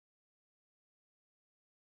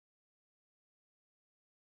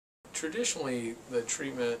Traditionally, the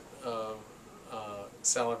treatment of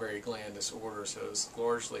salivary gland disorders has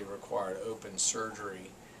largely required open surgery.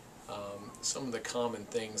 Some of the common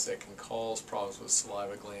things that can cause problems with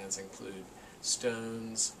saliva glands include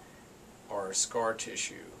stones or scar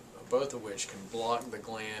tissue, both of which can block the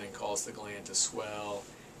gland and cause the gland to swell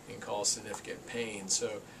and cause significant pain.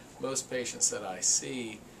 So most patients that I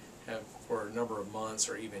see have, for a number of months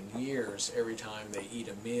or even years, every time they eat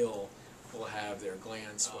a meal, will have their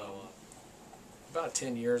glands swell up. About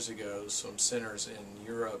 10 years ago, some centers in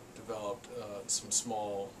Europe developed some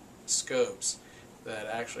small scopes that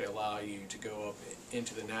actually allow you to go up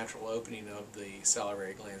into the natural opening of the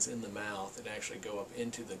salivary glands in the mouth and actually go up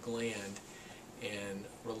into the gland and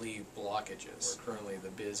relieve blockages. We're currently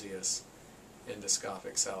the busiest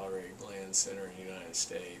endoscopic salivary gland center in the United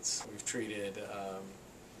States. We've treated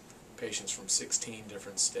patients from 16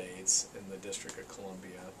 different states in the District of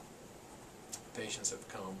Columbia. Patients have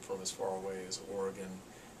come from as far away as Oregon,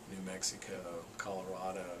 New Mexico,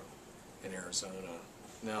 Colorado, and Arizona.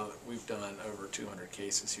 Now that we've done over 200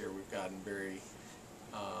 cases here, we've gotten very,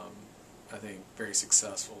 I think, very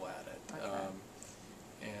successful at it.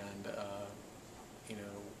 Okay. You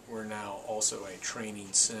know, we're now also a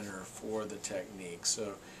training center for the technique.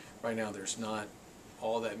 So right now there's not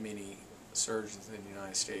all that many surgeons in the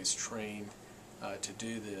United States trained to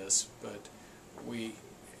do this, but we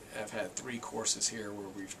have had 3 courses here where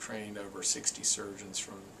we've trained over 60 surgeons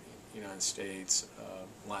from the United States,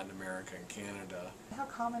 Latin America, and Canada. How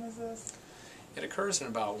common is this? It occurs in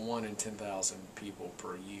about 1 in 10,000 people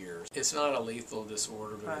per year. It's not a lethal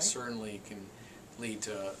disorder, but it certainly can lead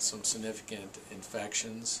to some significant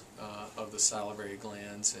infections of the salivary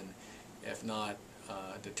glands, and if not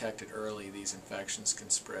detected early, these infections can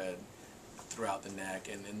spread throughout the neck,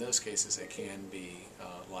 and in those cases it can be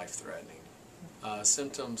life-threatening.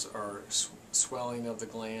 Symptoms are swelling of the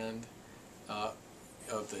gland,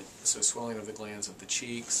 swelling of the glands of the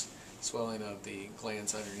cheeks, swelling of the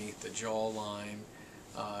glands underneath the jawline.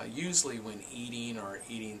 Usually when eating or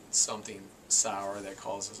eating something sour that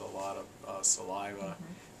causes a lot of saliva,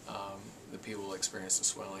 the people will experience the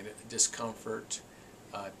swelling, discomfort,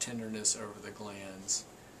 tenderness over the glands.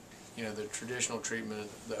 You know, the traditional treatment,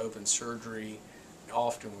 the open surgery,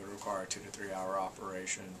 often would require a 2 to 3 hour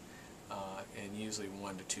operation, and usually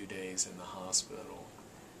 1 to 2 days in the hospital.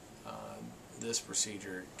 This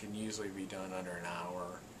procedure can usually be done under an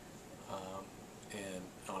hour and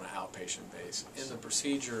on an outpatient basis. In the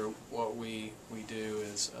procedure, what we do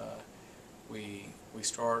is we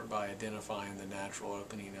start by identifying the natural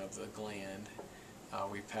opening of the gland.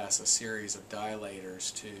 We pass a series of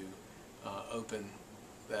dilators to open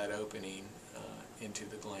that opening into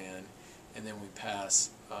the gland, and then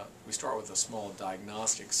we start with a small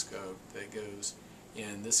diagnostic scope that goes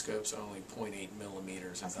in. This scope's only 0.8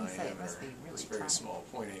 millimeters in diameter. It must be really it's very tiny. small,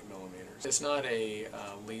 0.8 millimeters. It's not a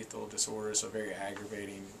lethal disorder. It's a very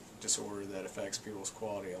aggravating disorder that affects people's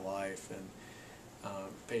quality of life, and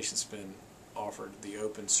patients have been offered the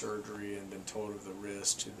open surgery and been told of the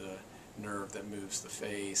risk to the nerve that moves the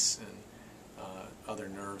face and other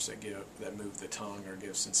nerves that move the tongue or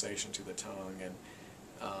give sensation to the tongue, and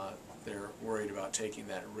they're worried about taking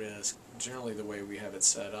that risk. Generally, the way we have it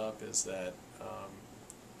set up is that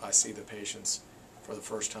I see the patients for the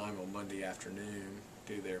first time on Monday afternoon,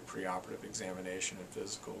 do their preoperative examination and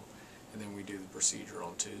physical, and then we do the procedure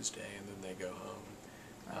on Tuesday, and then they go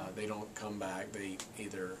home. They don't come back. They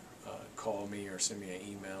either call me or send me an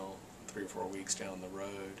email 3 or 4 weeks down the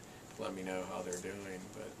road to let me know how they're doing,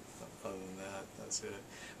 but other than that, that's it.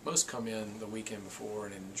 Most come in the weekend before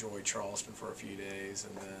and enjoy Charleston for a few days,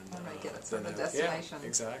 and then make it sort of a destination. Yeah,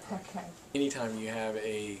 exactly. Okay. Anytime you have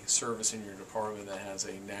a service in your department that has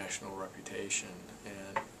a national reputation,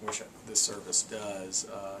 and which this service does,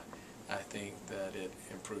 I think that it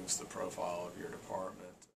improves the profile of your department.